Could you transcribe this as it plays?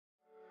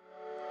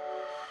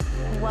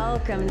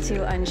Welcome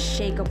to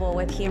Unshakable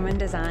with Human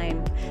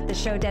Design, the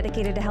show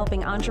dedicated to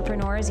helping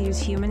entrepreneurs use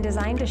human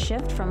design to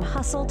shift from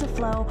hustle to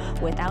flow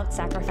without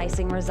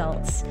sacrificing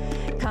results.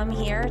 Come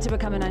here to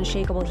become an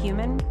unshakable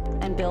human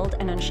and build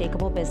an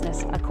unshakable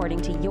business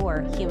according to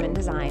your human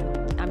design.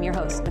 I'm your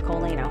host,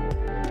 Nicole Laino.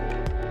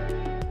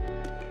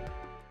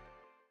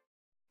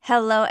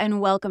 Hello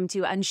and welcome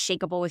to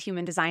Unshakable with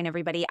Human Design,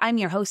 everybody. I'm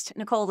your host,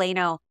 Nicole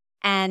Laino,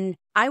 and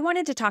I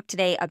wanted to talk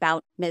today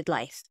about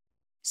midlife.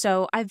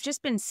 So I've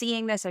just been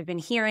seeing this, I've been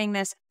hearing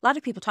this, a lot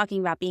of people talking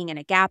about being in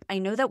a gap. I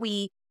know that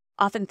we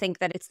often think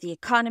that it's the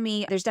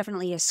economy. There's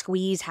definitely a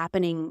squeeze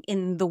happening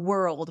in the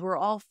world. We're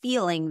all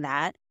feeling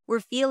that. We're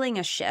feeling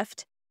a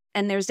shift,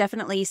 and there's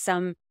definitely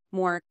some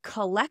more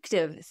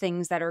collective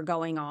things that are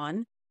going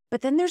on. But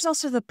then there's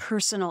also the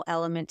personal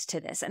element to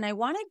this. And I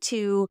wanted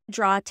to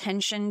draw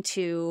attention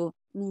to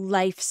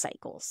life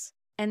cycles.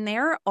 And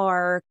there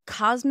are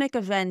cosmic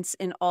events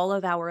in all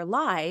of our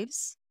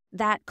lives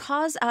that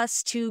cause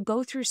us to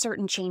go through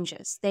certain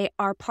changes. They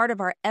are part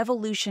of our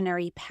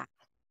evolutionary path.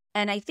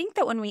 And I think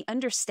that when we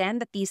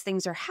understand that these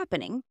things are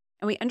happening,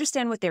 and we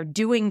understand what they're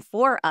doing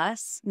for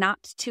us,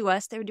 not to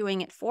us, they're doing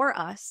it for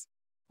us,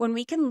 when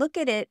we can look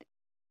at it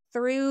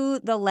through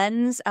the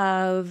lens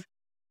of,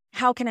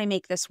 how can I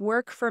make this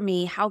work for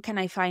me? How can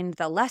I find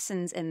the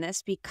lessons in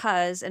this?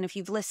 Because, and if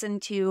you've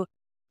listened to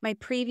my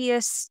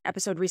previous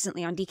episode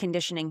recently on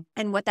deconditioning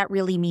and what that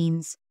really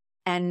means,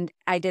 and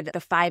I did the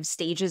 5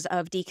 stages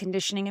of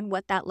deconditioning and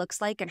what that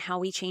looks like and how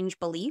we change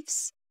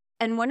beliefs.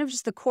 And one of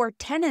just the core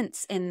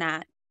tenets in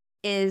that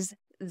is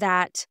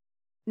that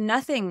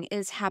nothing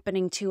is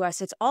happening to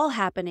us. It's all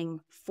happening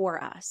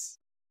for us.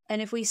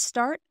 And if we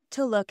start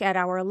to look at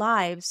our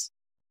lives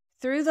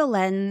through the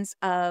lens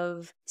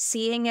of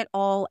seeing it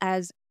all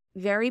as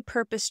very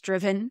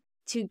purpose-driven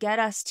to get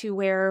us to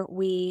where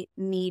we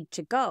need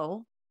to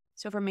go.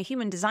 So from a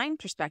human design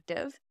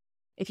perspective,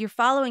 if you're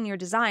following your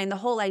design, the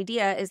whole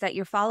idea is that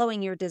you're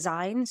following your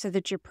design so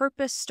that your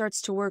purpose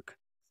starts to work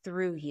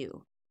through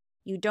you.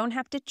 You don't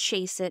have to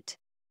chase it.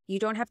 You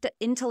don't have to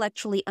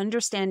intellectually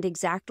understand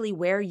exactly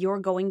where you're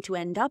going to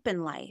end up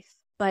in life,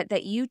 but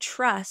that you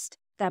trust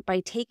that by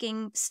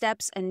taking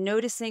steps and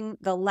noticing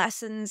the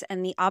lessons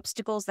and the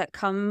obstacles that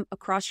come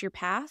across your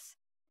path,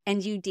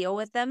 and you deal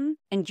with them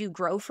and you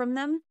grow from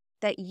them,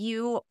 that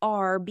you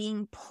are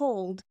being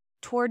pulled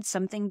towards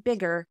something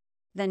bigger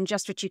than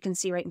just what you can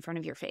see right in front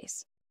of your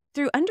face.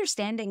 Through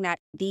understanding that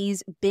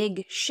these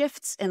big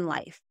shifts in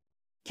life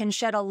can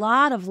shed a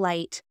lot of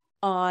light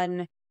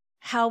on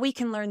how we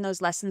can learn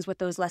those lessons, what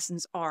those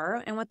lessons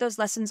are, and what those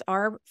lessons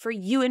are for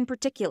you in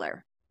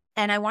particular.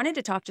 And I wanted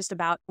to talk just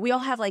about, we all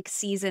have like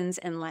seasons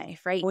in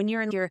life, right? When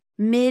you're in your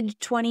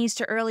mid-20s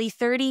to early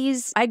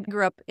 30s, I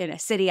grew up in a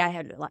city. I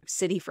had a lot of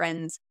city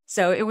friends.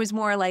 So it was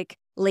more like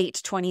late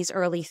 20s,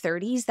 early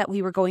 30s that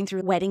we were going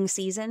through wedding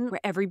season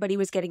where everybody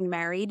was getting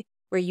married,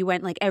 where you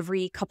went like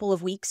every couple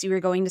of weeks, you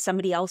were going to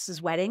somebody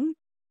else's wedding.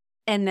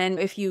 And then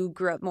if you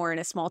grew up more in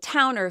a small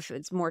town, or if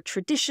it's more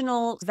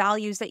traditional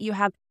values that you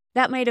have,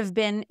 that might have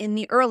been in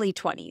the early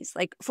 20s.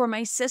 Like for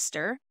my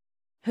sister,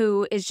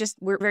 who is just,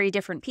 we're very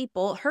different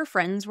people, her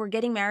friends were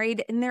getting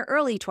married in their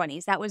early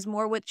 20s. That was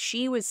more what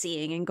she was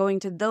seeing and going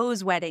to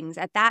those weddings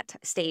at that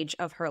stage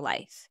of her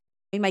life.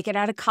 We might get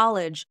out of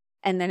college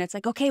and then it's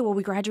like, okay, well,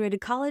 we graduated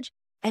college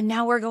and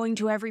now we're going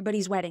to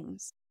everybody's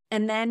weddings.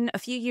 And then a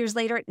few years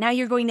later, now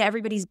you're going to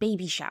everybody's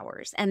baby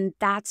showers. And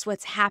that's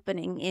what's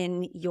happening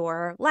in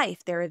your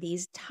life. There are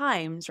these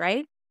times,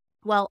 right?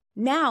 Well,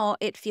 now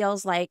it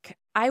feels like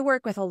I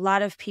work with a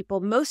lot of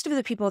people. Most of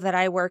the people that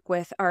I work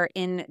with are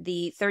in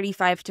the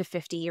 35 to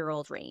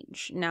 50-year-old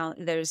range. Now,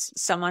 there's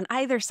some on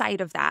either side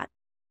of that.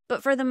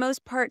 But for the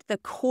most part, the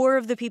core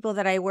of the people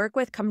that I work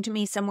with come to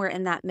me somewhere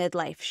in that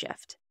midlife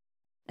shift.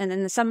 And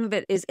then some of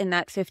it is in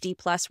that 50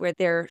 plus where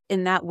they're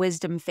in that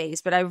wisdom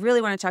phase. But I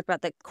really want to talk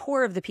about the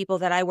core of the people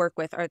that I work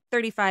with are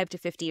 35 to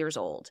 50 years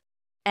old.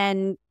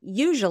 And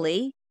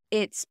usually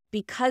it's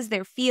because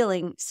they're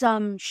feeling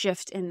some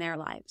shift in their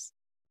lives,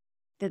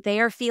 that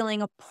they are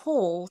feeling a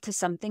pull to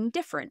something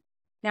different.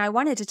 Now, I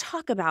wanted to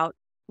talk about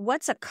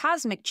what's a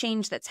cosmic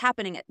change that's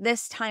happening at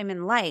this time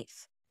in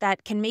life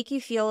that can make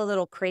you feel a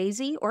little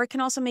crazy, or it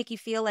can also make you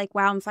feel like,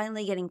 wow, I'm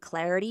finally getting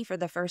clarity for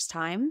the first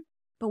time.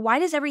 But why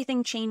does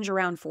everything change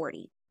around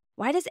 40?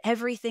 Why does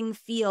everything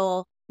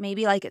feel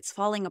maybe like it's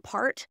falling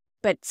apart?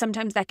 But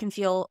sometimes that can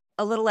feel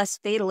a little less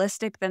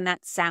fatalistic than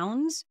that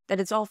sounds, that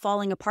it's all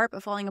falling apart,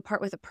 but falling apart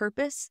with a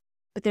purpose.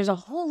 But there's a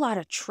whole lot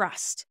of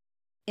trust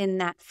in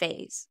that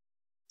phase.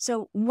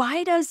 So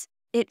why does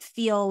it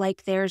feel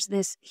like there's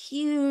this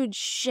huge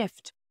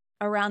shift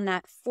around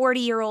that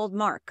 40-year-old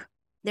mark?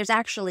 There's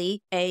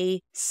actually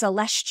a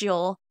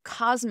celestial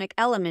cosmic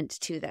element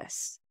to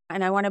this.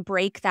 And I want to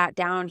break that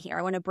down here.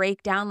 I want to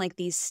break down like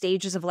these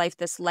stages of life,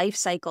 this life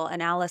cycle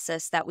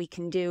analysis that we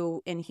can do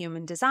in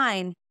human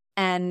design.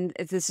 And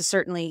this is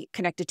certainly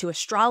connected to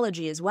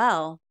astrology as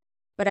well.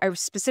 But I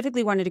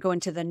specifically wanted to go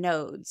into the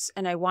nodes.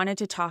 And I wanted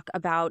to talk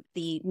about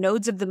the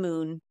nodes of the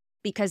moon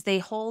because they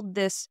hold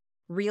this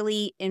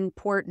really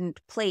important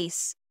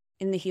place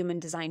in the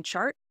human design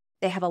chart.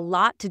 They have a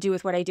lot to do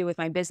with what I do with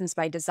my business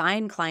by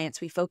design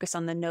clients. We focus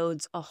on the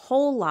nodes a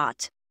whole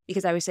lot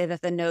because I always say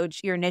that the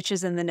nodes, your niche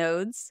is in the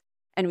nodes,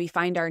 and we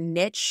find our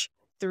niche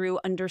through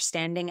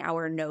understanding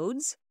our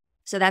nodes.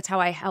 So that's how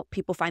I help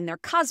people find their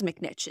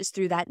cosmic niche, is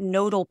through that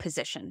nodal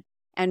position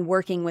and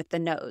working with the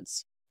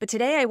nodes. But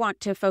today I want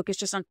to focus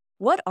just on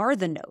what are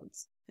the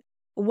nodes?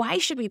 Why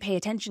should we pay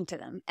attention to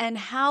them? And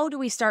how do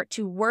we start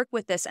to work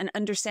with this and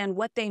understand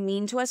what they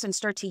mean to us and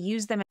start to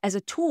use them as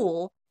a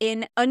tool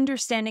in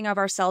understanding of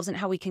ourselves and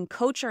how we can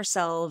coach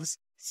ourselves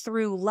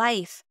through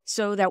life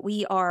so that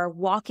we are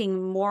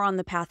walking more on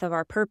the path of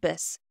our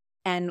purpose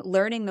and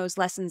learning those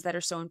lessons that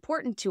are so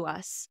important to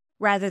us,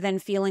 rather than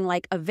feeling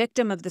like a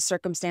victim of the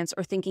circumstance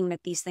or thinking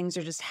that these things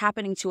are just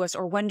happening to us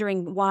or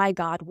wondering, why,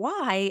 God,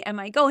 why am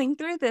I going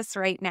through this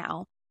right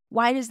now?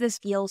 Why does this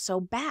feel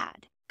so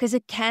bad? Because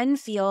it can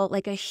feel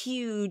like a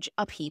huge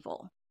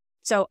upheaval.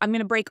 So I'm going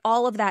to break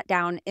all of that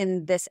down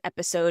in this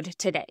episode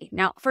today.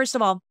 Now, first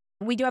of all,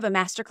 we do have a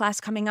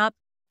masterclass coming up.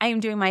 I am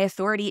doing my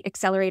Authority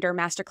Accelerator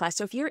Masterclass.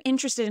 So if you're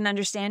interested in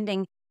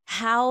understanding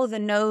how the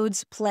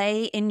nodes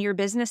play in your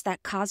business,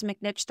 that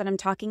cosmic niche that I'm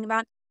talking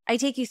about, I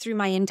take you through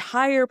my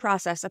entire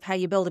process of how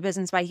you build a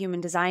business by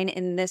human design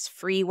in this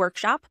free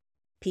workshop.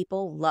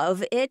 People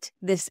love it.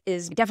 This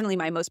is definitely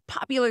my most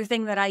popular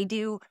thing that I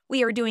do.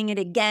 We are doing it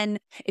again.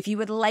 If you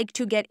would like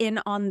to get in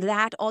on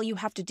that, all you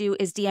have to do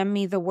is DM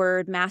me the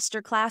word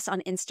masterclass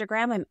on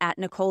Instagram. I'm at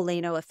Nicole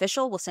Laino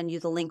Official. We'll send you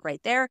the link right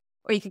there.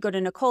 Or you could go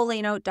to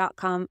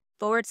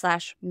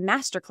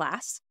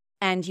NicoleLaino.com/masterclass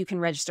and you can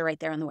register right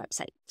there on the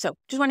website. So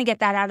just want to get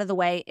that out of the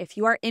way. If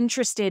you are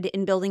interested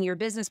in building your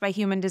business by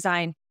human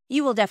design,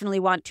 you will definitely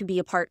want to be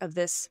a part of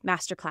this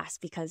masterclass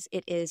because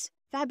it is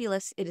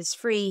fabulous. It is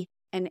free.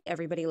 And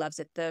everybody loves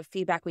it. The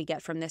feedback we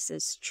get from this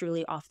is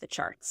truly off the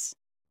charts.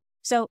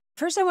 So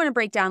first I want to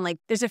break down,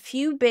 there's a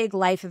few big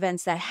life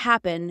events that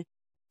happen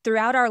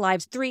throughout our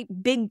lives, 3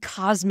 big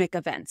cosmic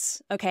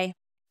events, okay?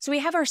 So we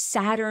have our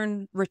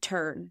Saturn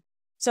return.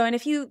 So, and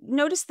if you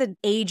notice the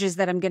ages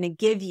that I'm going to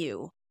give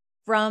you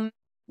from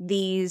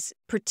these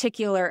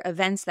particular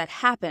events that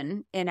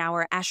happen in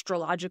our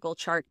astrological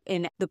chart,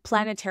 in the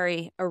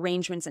planetary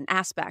arrangements and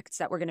aspects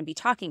that we're going to be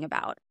talking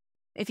about,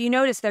 if you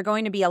notice, they're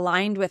going to be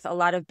aligned with a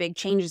lot of big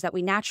changes that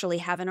we naturally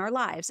have in our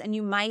lives. And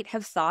you might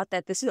have thought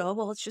that this is,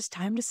 it's just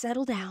time to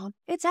settle down.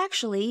 It's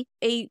actually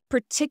a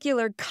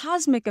particular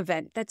cosmic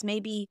event that's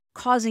maybe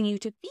causing you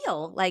to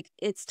feel like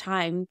it's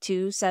time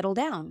to settle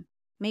down.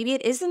 Maybe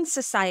it isn't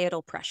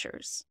societal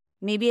pressures.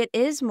 Maybe it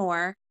is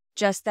more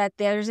just that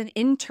there's an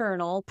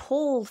internal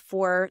pull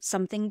for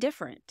something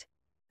different.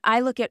 I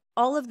look at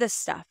all of this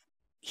stuff,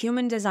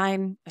 human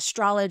design,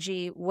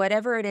 astrology,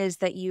 whatever it is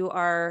that you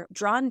are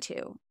drawn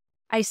to.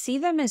 I see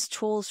them as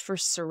tools for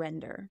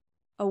surrender,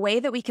 a way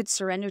that we could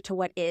surrender to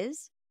what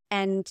is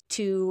and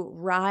to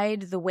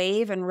ride the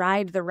wave and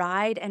ride the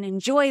ride and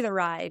enjoy the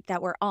ride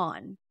that we're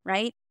on,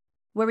 right?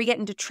 Where we get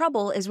into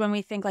trouble is when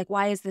we think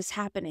why is this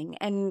happening?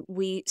 And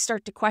we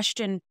start to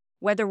question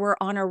whether we're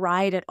on a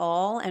ride at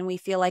all. And we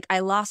feel like I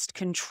lost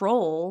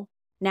control.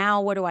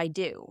 Now, what do I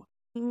do?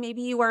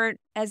 Maybe you weren't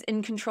as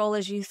in control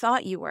as you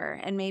thought you were.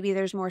 And maybe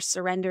there's more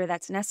surrender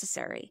that's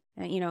necessary.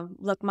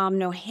 Look, mom,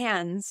 no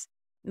hands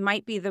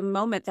might be the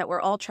moment that we're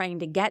all trying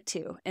to get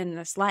to in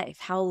this life.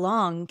 How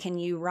long can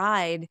you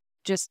ride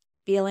just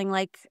feeling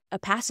like a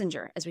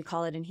passenger, as we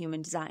call it in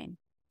human design?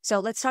 So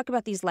let's talk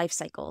about these life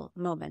cycle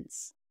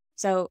moments.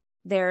 So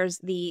there's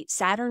the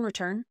Saturn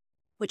return,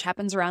 which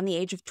happens around the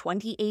age of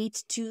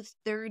 28 to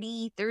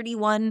 30,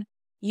 31.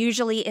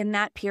 Usually in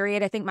that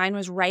period, I think mine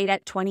was right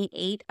at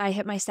 28, I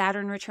hit my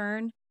Saturn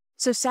return.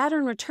 So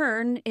Saturn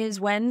return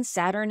is when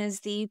Saturn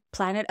is the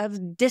planet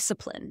of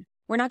discipline.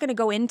 We're not going to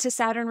go into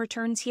Saturn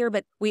returns here,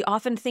 but we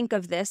often think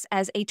of this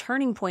as a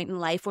turning point in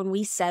life when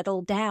we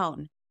settle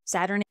down.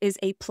 Saturn is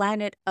a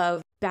planet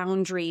of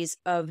boundaries,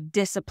 of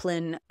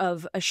discipline,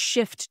 of a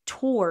shift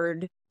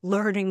toward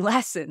learning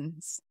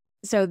lessons.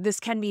 So this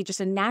can be just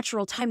a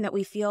natural time that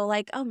we feel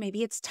like,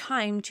 maybe it's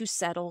time to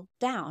settle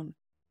down.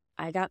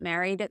 I got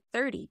married at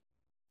 30.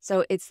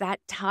 So it's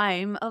that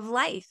time of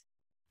life.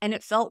 And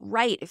it felt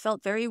right. It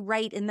felt very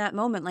right in that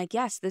moment.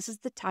 Yes, this is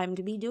the time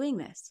to be doing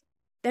this.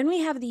 Then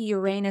we have the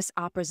Uranus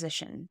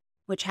opposition,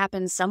 which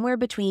happens somewhere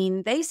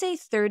between, they say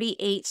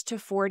 38 to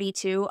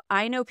 42.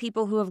 I know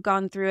people who have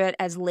gone through it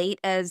as late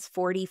as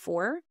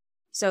 44.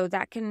 So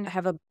that can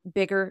have a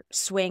bigger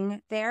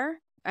swing there.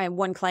 I have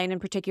one client in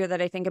particular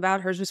that I think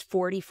about. Hers was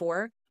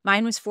 44.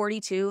 Mine was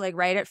 42,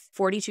 right at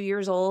 42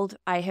 years old.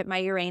 I hit my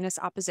Uranus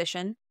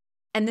opposition.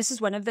 And this is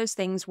one of those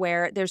things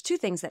where there's 2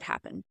 things that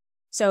happen.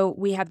 So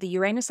we have the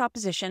Uranus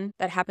opposition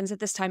that happens at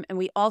this time, and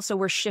we also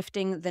were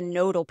shifting the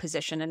nodal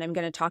position, and I'm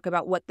going to talk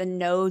about what the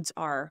nodes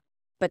are.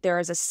 But there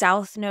is a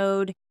south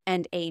node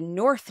and a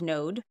north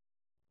node,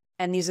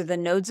 and these are the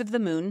nodes of the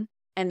moon,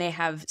 and they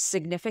have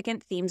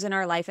significant themes in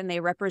our life, and they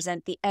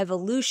represent the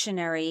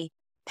evolutionary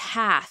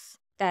path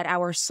that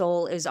our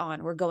soul is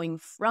on. We're going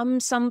from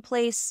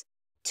someplace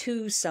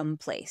to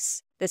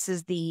someplace. This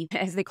is the,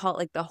 as they call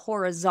it, the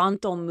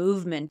horizontal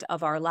movement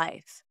of our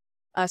life.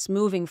 us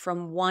moving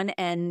from one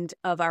end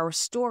of our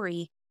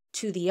story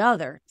to the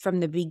other, from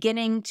the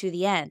beginning to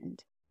the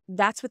end.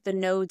 That's what the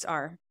nodes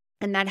are.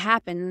 And that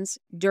happens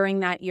during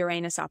that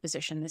Uranus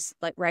opposition. This,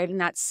 like right in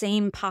that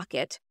same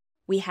pocket,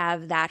 we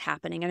have that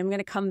happening. And I'm going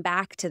to come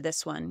back to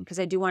this one because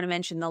I do want to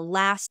mention the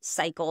last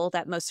cycle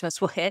that most of us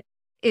will hit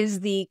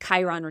is the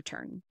Chiron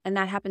return. And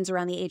that happens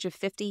around the age of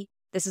 50.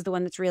 This is the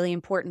one that's really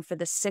important for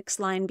the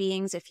 6-line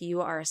beings. If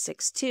you are a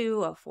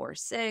 6-2, a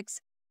 4-6,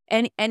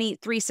 any 3-6,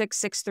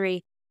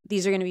 6-3,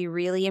 these are going to be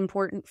really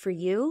important for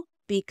you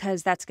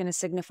because that's going to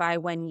signify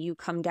when you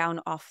come down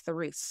off the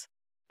roof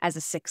as a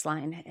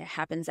 6-line. It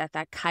happens at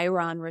that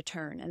Chiron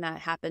return, and that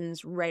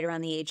happens right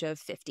around the age of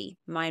 50.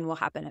 Mine will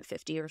happen at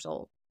 50 years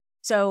old.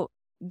 So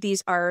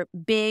these are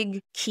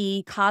big,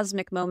 key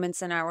cosmic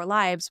moments in our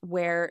lives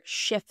where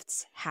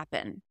shifts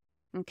happen,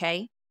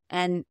 okay?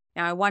 And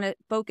now I want to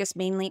focus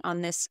mainly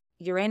on this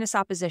Uranus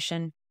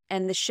opposition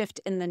and the shift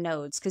in the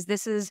nodes, because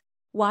this is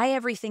why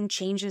everything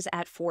changes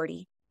at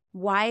 40,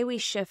 why we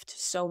shift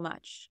so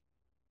much.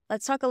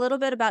 Let's talk a little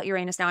bit about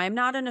Uranus. Now, I'm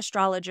not an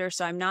astrologer,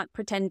 so I'm not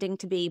pretending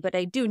to be, but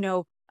I do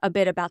know a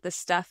bit about this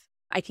stuff.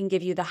 I can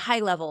give you the high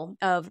level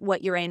of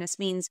what Uranus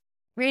means.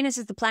 Uranus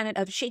is the planet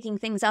of shaking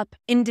things up,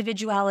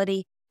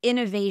 individuality,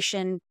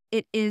 innovation.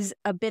 It is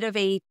a bit of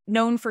a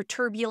known for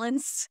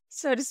turbulence,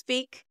 so to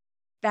speak,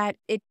 that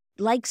it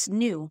likes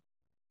new.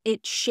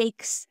 It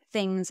shakes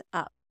things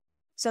up.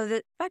 So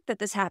the fact that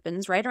this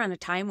happens right around a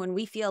time when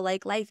we feel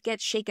like life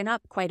gets shaken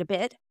up quite a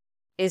bit,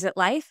 is it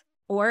life?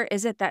 Or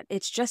is it that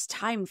it's just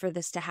time for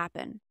this to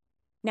happen?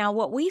 Now,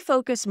 what we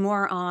focus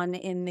more on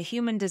in the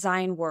human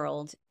design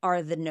world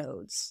are the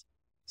nodes.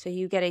 So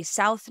you get a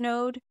south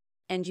node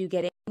and you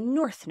get a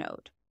north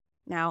node.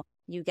 Now,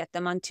 you get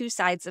them on two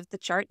sides of the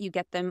chart. You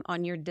get them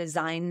on your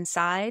design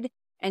side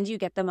and you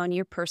get them on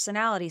your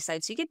personality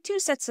side. So you get two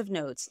sets of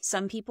nodes.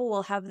 Some people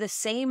will have the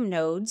same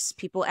nodes.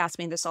 People ask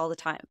me this all the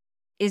time.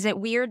 Is it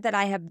weird that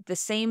I have the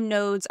same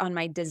nodes on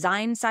my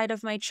design side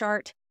of my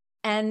chart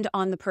and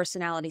on the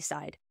personality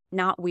side?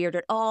 Not weird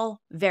at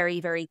all. Very,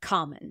 very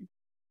common.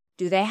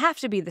 Do they have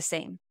to be the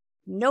same?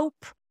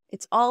 Nope.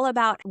 It's all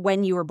about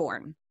when you were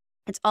born.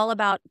 It's all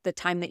about the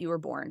time that you were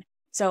born.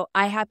 So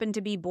I happen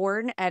to be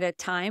born at a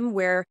time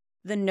where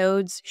the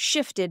nodes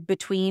shifted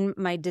between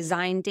my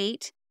design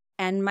date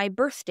and my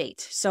birth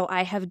date. So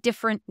I have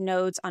different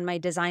nodes on my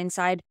design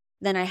side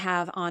than I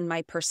have on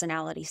my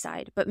personality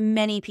side. But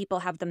many people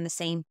have them the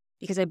same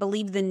because I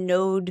believe the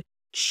node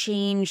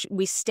change.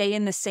 We stay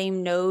in the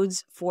same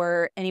nodes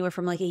for anywhere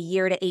from like a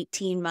year to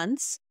 18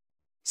 months.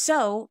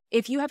 So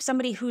if you have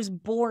somebody who's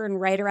born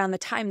right around the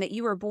time that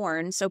you were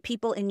born, so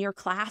people in your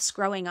class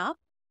growing up,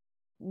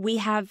 we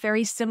have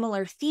very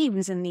similar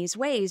themes in these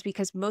ways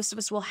because most of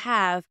us will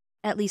have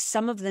at least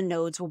some of the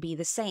nodes will be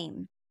the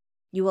same.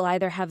 You will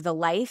either have the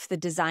life, the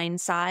design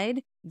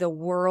side, the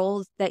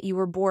world that you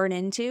were born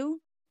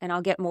into, and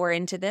I'll get more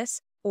into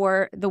this,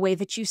 or the way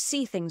that you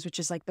see things, which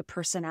is like the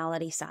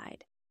personality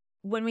side.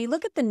 When we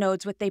look at the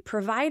nodes, what they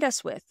provide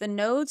us with, the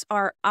nodes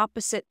are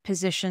opposite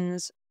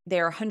positions.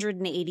 They're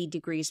 180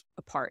 degrees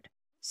apart.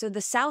 So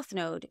the south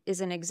node is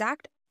an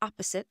exact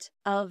opposite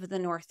of the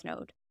north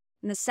node.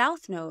 And the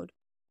south node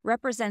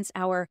represents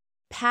our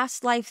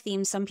past life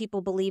themes. Some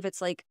people believe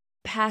it's like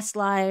past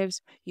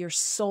lives, your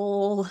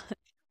soul,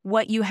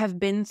 what you have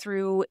been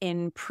through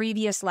in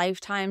previous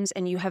lifetimes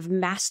and you have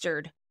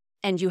mastered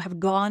and you have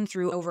gone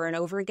through over and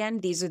over again.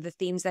 These are the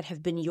themes that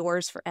have been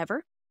yours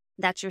forever.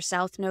 That's your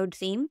south node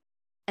theme.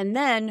 And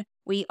then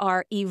we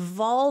are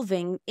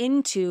evolving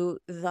into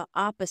the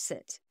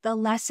opposite. The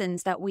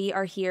lessons that we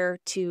are here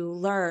to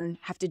learn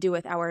have to do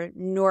with our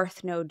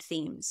north node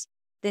themes.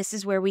 This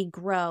is where we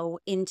grow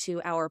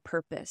into our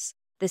purpose,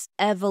 this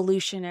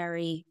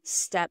evolutionary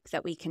step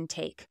that we can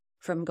take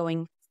from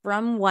going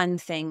from one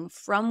thing,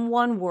 from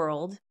one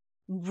world,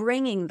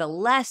 bringing the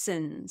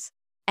lessons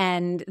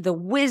and the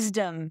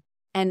wisdom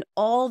and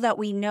all that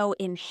we know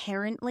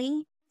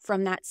inherently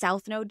from that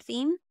south node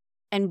theme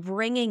and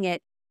bringing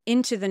it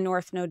into the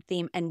north node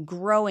theme and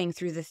growing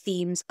through the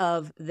themes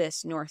of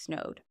this north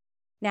node.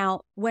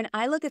 Now, when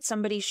I look at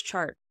somebody's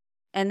chart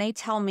and they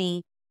tell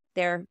me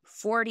they're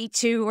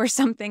 42 or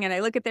something, and I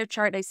look at their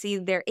chart, I see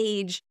their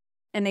age,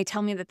 and they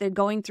tell me that they're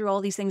going through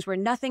all these things where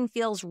nothing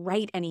feels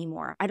right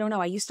anymore. I don't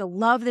know, I used to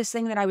love this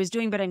thing that I was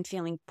doing, but I'm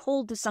feeling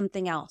pulled to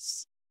something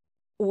else.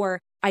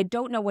 Or I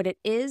don't know what it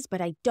is, but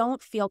I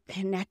don't feel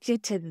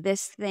connected to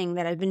this thing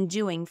that I've been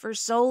doing for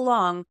so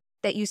long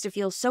that used to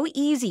feel so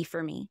easy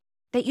for me,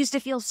 that used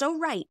to feel so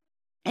right.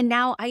 And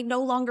now I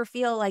no longer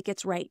feel like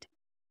it's right.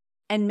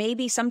 And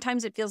maybe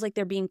sometimes it feels like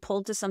they're being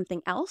pulled to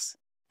something else,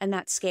 and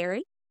that's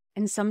scary.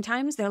 And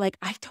sometimes they're like,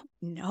 I don't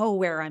know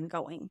where I'm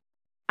going.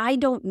 I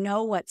don't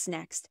know what's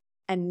next.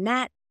 And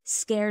that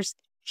scares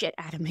shit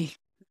out of me.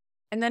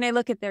 And then I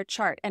look at their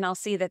chart and I'll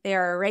see that they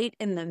are right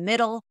in the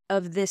middle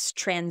of this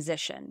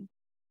transition.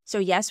 So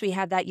yes, we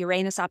have that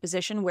Uranus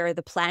opposition where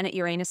the planet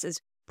Uranus is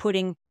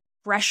putting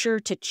pressure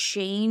to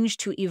change,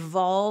 to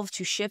evolve,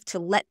 to shift, to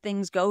let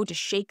things go, to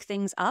shake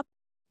things up.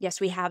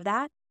 Yes, we have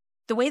that.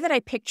 The way that I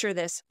picture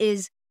this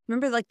is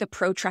remember like the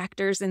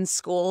protractors in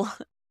school?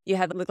 You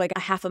had look like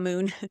a half a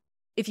moon.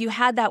 If you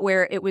had that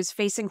where it was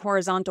facing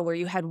horizontal, where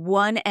you had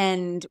one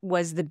end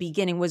was the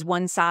beginning, was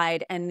one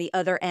side, and the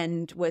other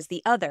end was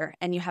the other,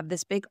 and you have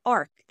this big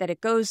arc that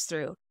it goes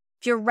through.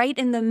 If you're right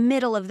in the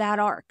middle of that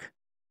arc,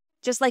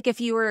 just like if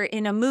you were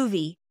in a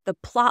movie, the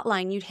plot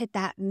line, you'd hit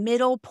that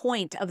middle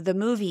point of the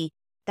movie,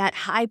 that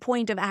high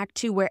point of Act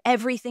 2 where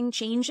everything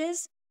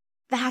changes.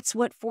 That's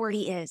what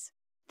 40 is.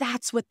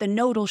 That's what the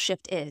nodal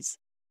shift is.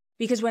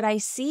 Because what I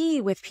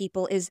see with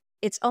people is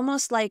it's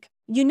almost like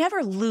you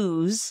never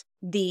lose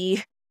the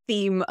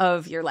theme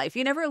of your life.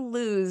 You never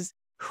lose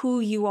who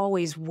you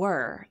always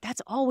were.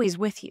 That's always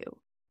with you.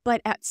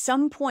 But at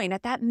some point,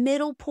 at that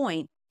middle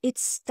point, it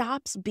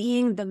stops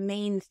being the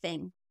main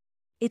thing.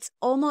 It's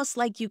almost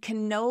like you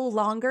can no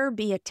longer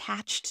be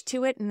attached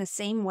to it in the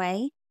same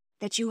way,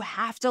 that you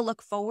have to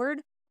look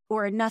forward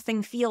or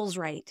nothing feels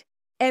right.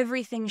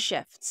 Everything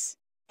shifts.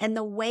 And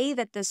the way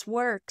that this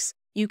works,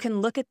 you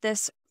can look at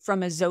this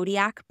from a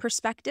zodiac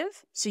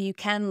perspective. So you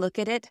can look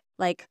at it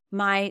like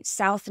my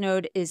south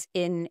node is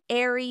in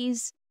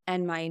Aries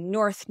and my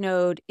north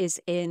node is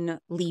in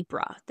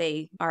Libra.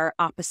 They are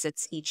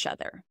opposites each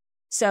other.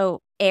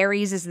 So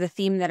Aries is the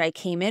theme that I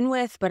came in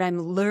with, but I'm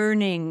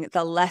learning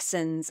the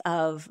lessons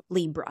of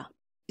Libra.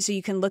 So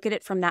you can look at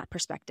it from that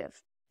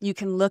perspective. You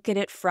can look at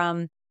it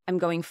from, I'm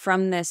going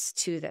from this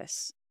to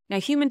this. Now,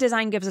 human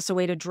design gives us a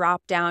way to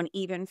drop down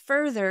even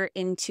further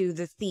into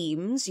the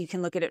themes. You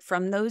can look at it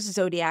from those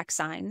zodiac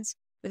signs,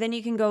 but then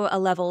you can go a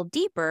level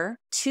deeper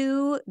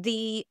to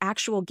the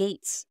actual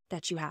gates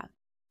that you have.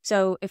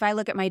 So if I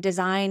look at my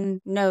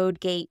design node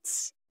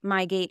gates,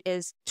 my gate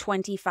is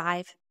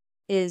 25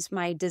 is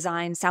my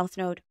design south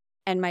node,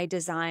 and my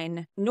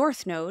design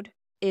north node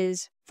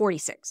is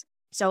 46.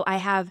 So I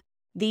have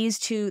these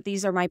two,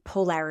 these are my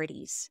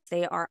polarities.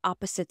 They are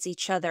opposites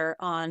each other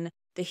on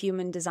the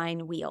human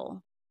design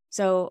wheel.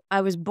 So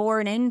I was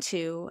born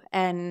into,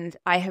 and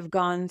I have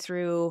gone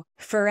through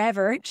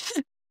forever.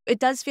 It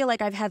does feel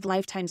like I've had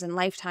lifetimes and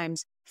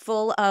lifetimes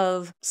full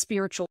of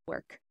spiritual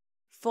work,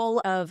 full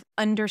of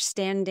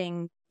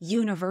understanding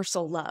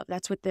universal love.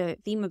 That's what the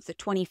theme of the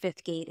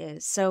 25th gate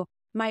is. So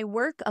my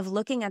work of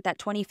looking at that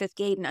 25th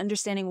gate and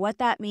understanding what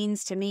that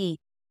means to me,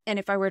 and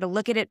if I were to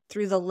look at it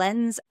through the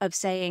lens of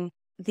saying,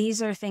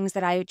 these are things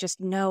that I just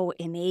know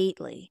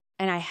innately,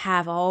 and I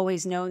have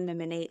always known them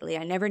innately.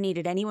 I never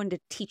needed anyone to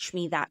teach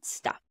me that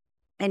stuff.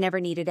 I never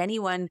needed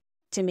anyone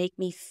to make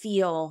me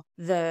feel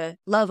the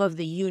love of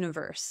the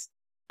universe.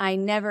 I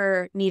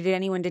never needed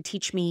anyone to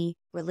teach me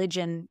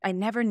religion. I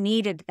never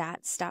needed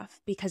that stuff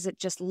because it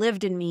just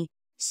lived in me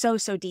so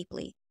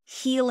deeply.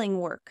 Healing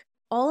work.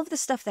 All of the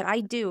stuff that I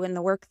do and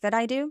the work that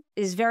I do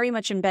is very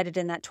much embedded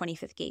in that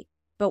 25th gate.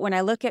 But when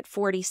I look at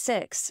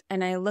 46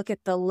 and I look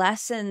at the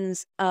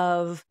lessons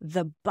of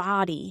the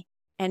body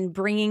and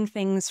bringing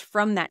things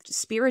from that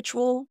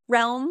spiritual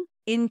realm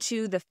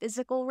into the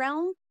physical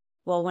realm,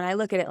 well, when I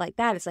look at it like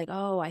that, it's like,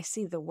 oh, I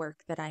see the work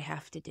that I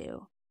have to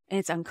do. And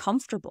it's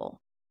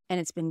uncomfortable and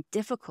it's been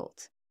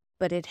difficult,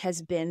 but it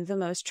has been the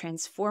most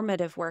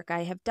transformative work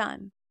I have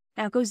done.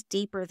 Now it goes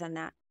deeper than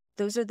that.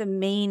 Those are the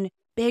main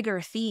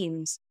bigger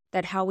themes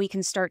that how we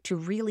can start to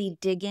really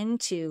dig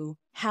into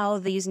how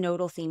these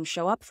nodal themes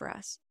show up for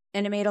us.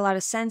 And it made a lot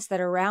of sense that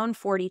around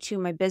 42,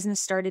 my business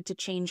started to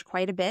change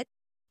quite a bit.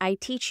 I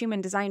teach human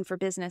design for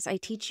business. I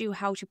teach you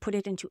how to put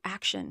it into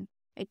action.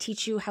 I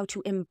teach you how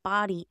to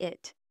embody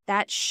it.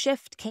 That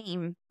shift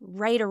came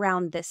right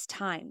around this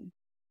time.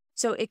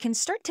 So it can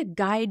start to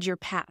guide your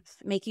path,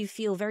 make you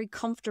feel very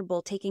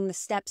comfortable taking the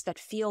steps that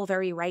feel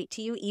very right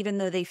to you, even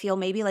though they feel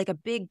maybe like a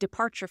big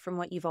departure from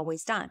what you've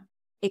always done.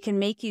 It can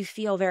make you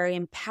feel very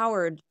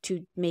empowered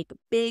to make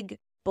big,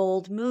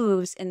 bold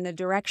moves in the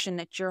direction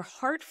that your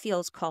heart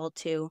feels called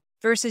to,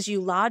 versus you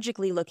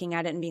logically looking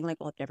at it and being like,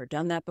 well, I've never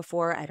done that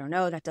before. I don't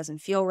know. That doesn't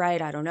feel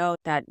right. I don't know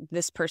that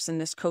this person,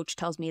 this coach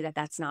tells me that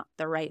that's not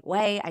the right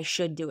way. I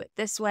should do it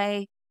this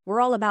way. We're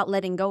all about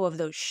letting go of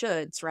those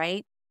shoulds,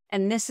 right?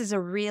 And this is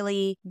a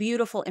really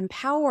beautiful,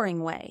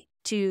 empowering way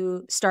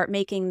to start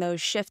making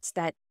those shifts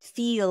that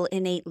feel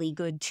innately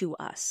good to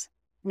us.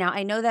 Now,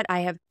 I know that I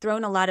have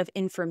thrown a lot of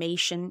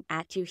information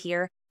at you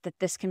here, that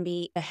this can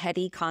be a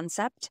heady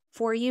concept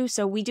for you.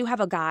 So we do have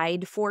a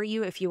guide for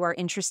you if you are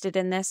interested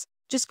in this.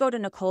 Just go to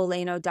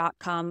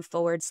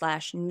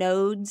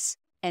NicoleLaino.com/nodes,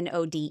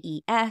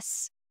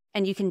 NODES,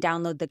 and you can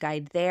download the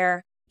guide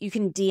there. You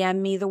can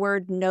DM me the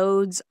word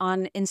nodes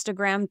on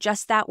Instagram,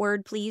 just that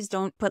word, please.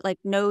 Don't put like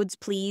nodes,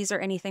 please, or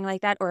anything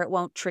like that, or it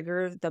won't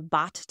trigger the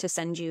bot to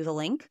send you the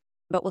link.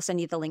 But we'll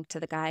send you the link to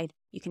the guide.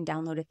 You can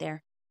download it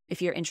there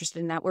if you're interested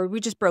in that, where we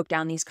just broke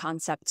down these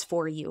concepts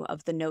for you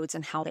of the nodes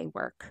and how they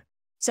work.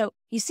 So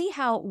you see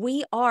how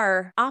we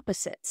are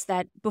opposites,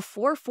 that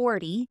before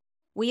 40,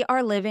 we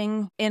are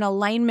living in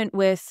alignment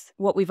with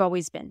what we've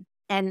always been.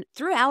 And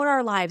throughout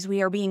our lives,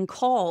 we are being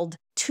called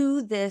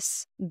to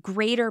this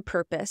greater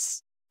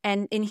purpose.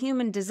 And in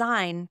human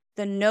design,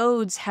 the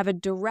nodes have a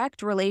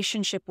direct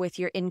relationship with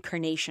your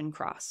incarnation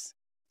cross.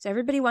 So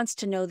everybody wants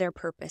to know their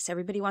purpose.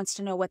 Everybody wants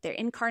to know what their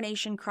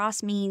incarnation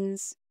cross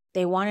means.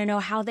 They want to know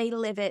how they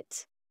live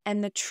it.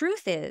 And the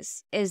truth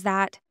is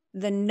that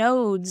the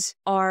nodes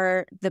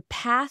are the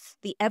path,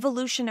 the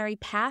evolutionary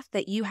path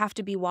that you have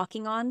to be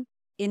walking on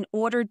in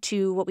order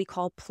to what we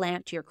call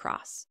plant your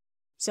cross.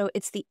 So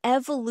it's the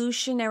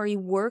evolutionary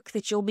work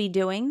that you'll be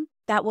doing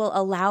that will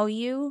allow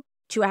you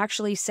to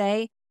actually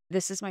say,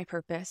 this is my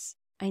purpose.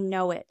 I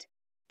know it.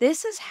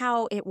 This is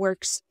how it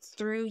works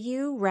through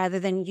you rather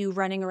than you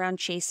running around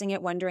chasing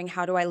it, wondering,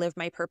 how do I live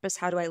my purpose?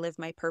 How do I live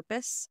my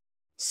purpose?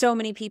 So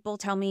many people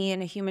tell me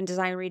in a human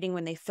design reading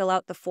when they fill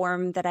out the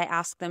form that I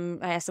ask them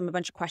a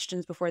bunch of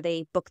questions before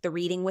they book the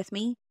reading with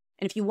me.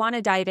 And if you want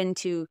to dive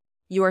into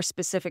your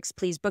specifics,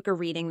 please book a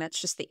reading.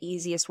 That's just the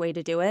easiest way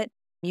to do it.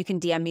 You can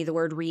DM me the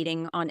word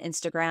reading on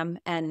Instagram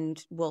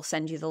and we'll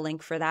send you the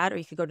link for that. Or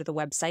you could go to the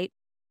website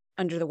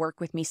under the work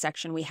with me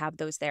section. We have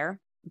those there.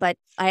 But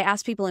I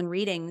ask people in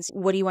readings,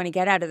 what do you want to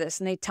get out of this?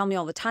 And they tell me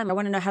all the time, I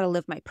want to know how to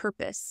live my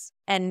purpose.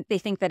 And they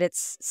think that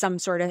it's some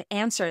sort of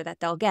answer that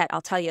they'll get.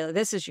 I'll tell you,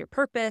 this is your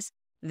purpose.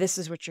 This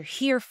is what you're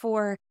here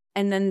for.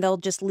 And then they'll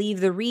just leave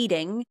the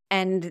reading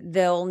and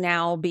they'll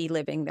now be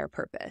living their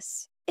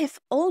purpose. If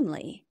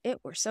only it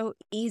were so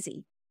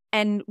easy.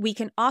 And we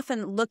can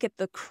often look at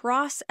the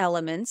cross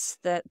elements,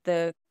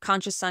 the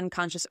conscious sun,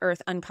 conscious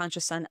earth,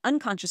 unconscious sun,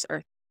 unconscious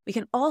earth. We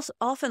can also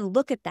often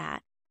look at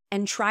that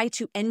and try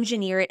to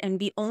engineer it and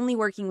be only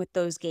working with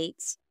those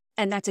gates.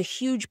 And that's a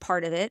huge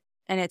part of it.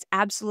 And it's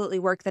absolutely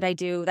work that I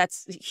do.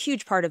 That's a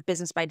huge part of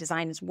Business by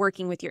Design, is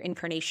working with your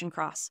incarnation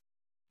cross.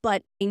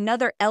 But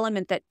another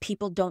element that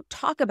people don't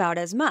talk about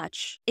as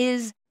much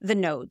is the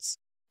nodes,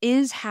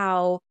 is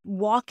how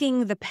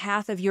walking the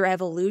path of your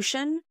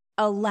evolution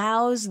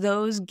allows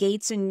those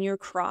gates in your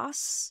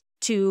cross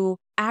to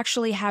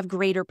actually have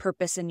greater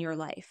purpose in your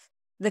life.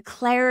 The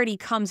clarity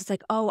comes, it's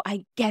like, oh,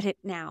 I get it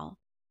now.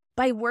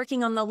 By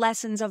working on the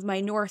lessons of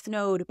my North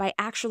Node, by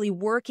actually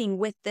working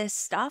with this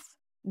stuff,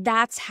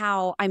 that's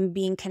how I'm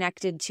being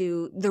connected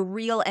to the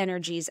real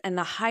energies and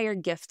the higher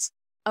gifts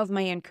of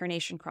my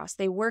incarnation cross.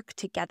 They work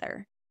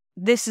together.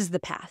 This is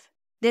the path.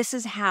 This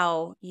is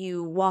how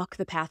you walk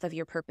the path of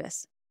your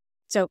purpose.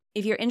 So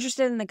if you're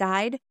interested in the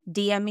guide,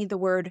 DM me the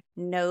word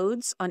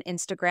nodes on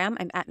Instagram.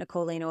 I'm at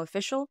Nicole Laino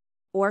Official,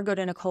 or go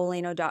to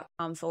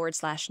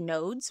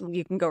NicoleLaino.com/nodes.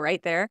 You can go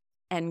right there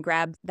and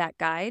grab that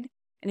guide.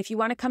 And if you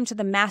want to come to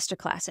the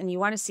masterclass and you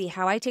want to see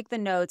how I take the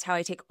nodes, how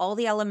I take all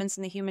the elements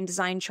in the human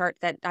design chart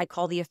that I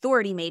call the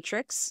authority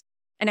matrix,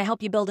 and I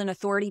help you build an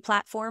authority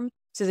platform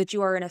so that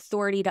you are an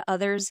authority to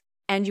others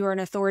and you are an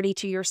authority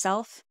to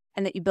yourself,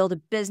 and that you build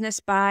a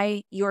business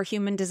by your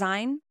human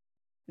design,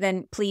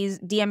 then please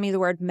DM me the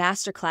word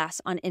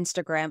masterclass on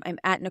Instagram. I'm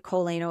at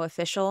Nicole Laino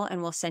Official,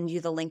 and we'll send you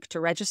the link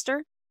to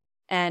register.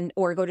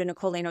 Or go to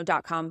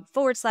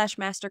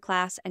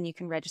NicoleLaino.com/masterclass, and you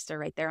can register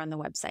right there on the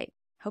website.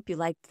 Hope you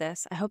liked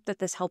this. I hope that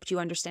this helped you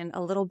understand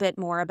a little bit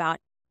more about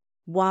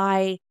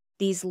why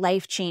these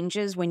life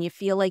changes, when you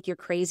feel like you're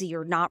crazy,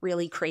 you're not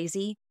really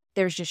crazy.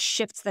 There's just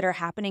shifts that are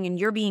happening and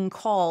you're being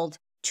called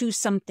to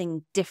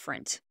something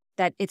different,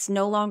 that it's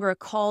no longer a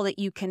call that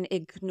you can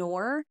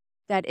ignore,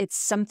 that it's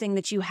something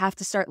that you have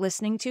to start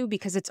listening to,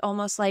 because it's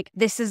almost like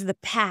this is the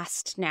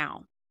past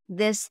now.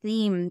 This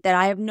theme that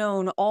I have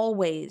known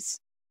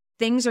always,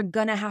 things are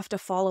going to have to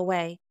fall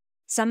away.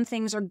 Some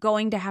things are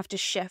going to have to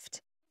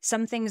shift.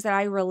 Some things that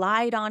I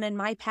relied on in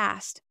my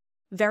past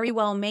very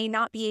well may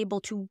not be able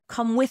to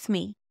come with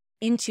me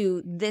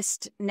into this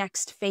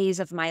next phase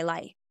of my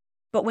life.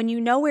 But when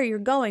you know where you're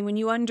going, when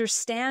you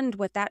understand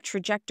what that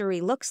trajectory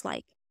looks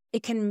like,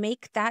 it can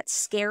make that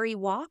scary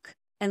walk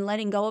and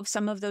letting go of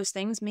some of those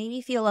things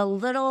maybe feel a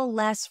little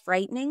less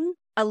frightening,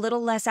 a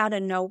little less out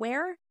of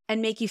nowhere,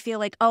 and make you feel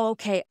like, oh,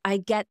 okay, I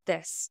get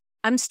this.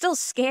 I'm still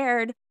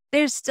scared.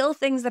 There's still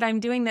things that I'm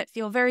doing that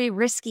feel very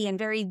risky and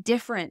very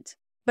different.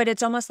 But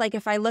it's almost like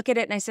if I look at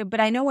it and I say, but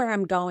I know where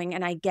I'm going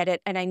and I get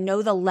it, and I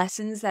know the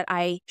lessons that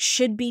I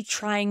should be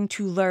trying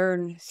to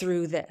learn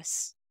through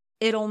this,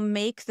 it'll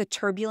make the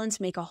turbulence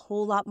make a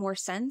whole lot more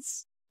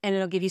sense, and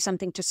it'll give you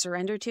something to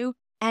surrender to.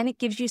 And it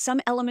gives you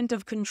some element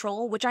of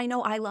control, which I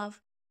know I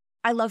love.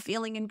 I love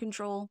feeling in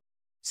control.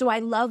 So I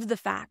love the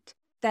fact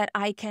that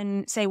I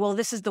can say, well,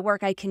 this is the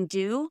work I can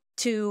do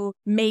to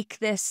make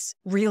this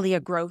really a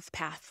growth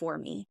path for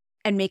me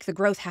and make the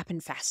growth happen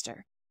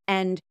faster.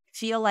 And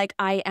feel like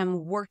I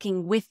am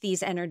working with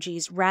these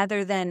energies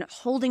rather than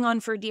holding on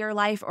for dear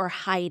life or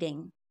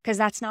hiding, because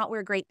that's not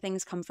where great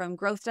things come from.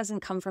 Growth doesn't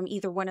come from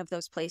either one of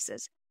those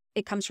places.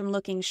 It comes from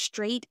looking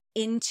straight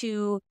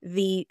into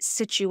the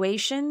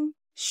situation,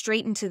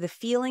 straight into the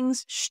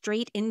feelings,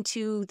 straight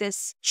into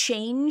this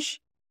change,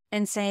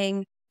 and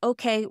saying,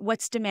 okay,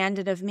 what's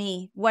demanded of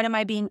me? What am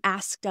I being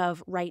asked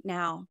of right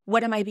now?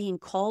 What am I being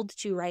called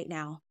to right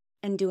now?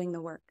 And doing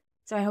the work.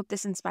 So I hope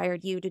this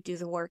inspired you to do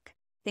the work.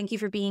 Thank you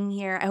for being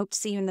here. I hope to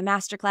see you in the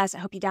masterclass. I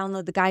hope you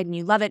download the guide and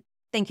you love it.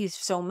 Thank you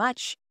so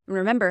much. And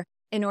remember,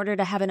 in order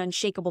to have an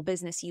unshakable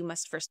business, you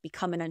must first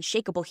become an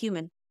unshakable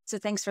human. So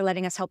thanks for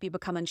letting us help you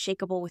become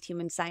unshakable with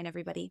human design,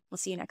 everybody. We'll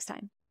see you next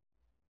time.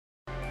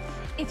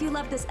 If you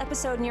love this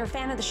episode and you're a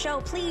fan of the show,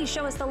 please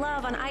show us the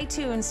love on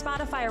iTunes,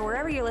 Spotify, or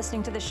wherever you're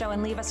listening to the show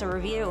and leave us a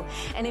review.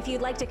 And if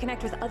you'd like to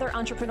connect with other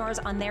entrepreneurs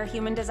on their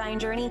human design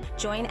journey,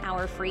 join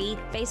our free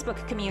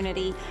Facebook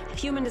community,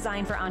 Human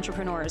Design for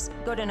Entrepreneurs.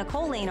 Go to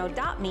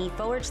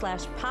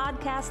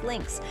NicoleLaino.me/podcast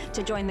links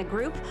to join the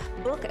group,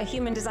 book a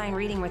human design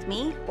reading with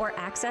me, or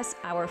access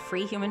our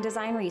free human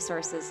design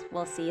resources.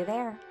 We'll see you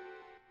there.